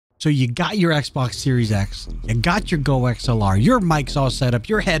So you got your Xbox Series X, you got your GoXLR, your mic's all set up,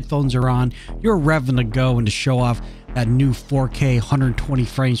 your headphones are on, you're revving to go and to show off that new 4K 120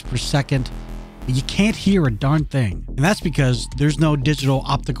 frames per second. But you can't hear a darn thing. And that's because there's no digital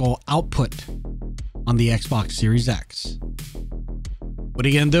optical output on the Xbox Series X. What are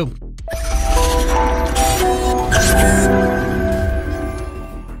you gonna do?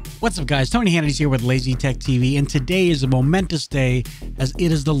 What's up, guys? Tony Hannity's here with Lazy Tech TV, and today is a momentous day as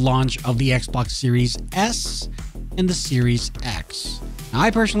it is the launch of the Xbox Series S and the Series X. Now,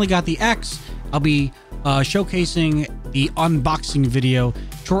 I personally got the X. I'll be showcasing the unboxing video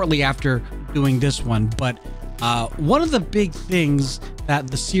shortly after doing this one, but one of the big things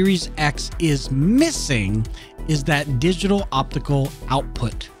that the Series X is missing is that digital optical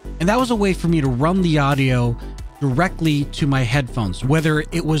output. And that was a way for me to run the audio directly to my headphones, whether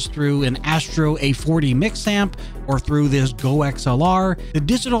it was through an Astro A40 mix amp or through this GoXLR. The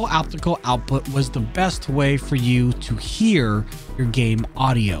digital optical output was the best way for you to hear your game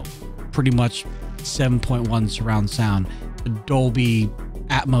audio. Pretty much 7.1 surround sound, Dolby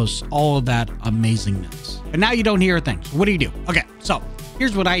Atmos, all of that amazingness. And now you don't hear a thing. So what do? Okay, so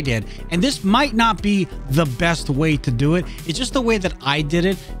here's what I did, and this might not be the best way to do it. It's just the way that I did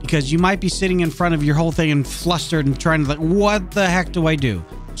it, because you might be sitting in front of your whole thing and flustered and trying to like, what the heck do I do?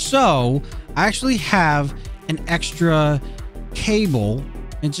 So I actually have an extra cable.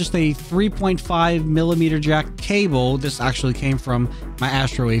 It's just a 3.5 millimeter jack cable. This actually came from my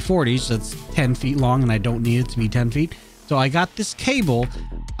Astro A40, so it's 10 feet long and I don't need it to be 10 feet. So I got this cable.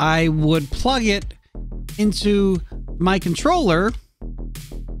 I would plug it into my controller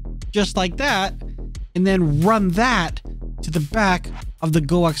just like that, and then run that to the back of the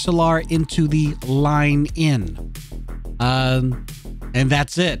GoXLR into the line in. And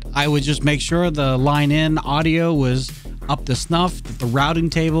that's it. I would just make sure the line in audio was up to snuff, that the routing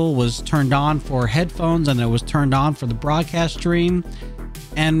table was turned on for headphones and it was turned on for the broadcast stream.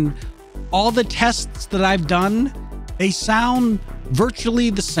 And all the tests that I've done, they sound virtually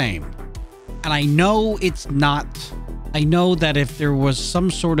the same. And I know it's not. I know that if there was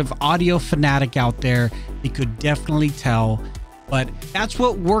some sort of audio fanatic out there, they could definitely tell, but that's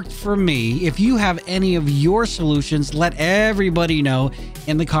what worked for me. If you have any of your solutions, let everybody know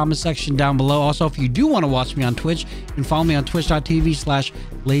in the comment section down below. Also, if you do want to watch me on Twitch, you can follow me on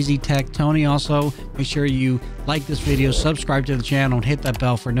twitch.tv/LazyTechTony. Also, make sure you like this video, subscribe to the channel, and hit that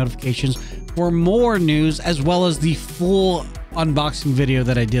bell for notifications for more news, as well as the full unboxing video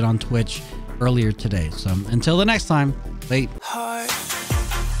that I did on Twitch earlier today. So until the next time, bye.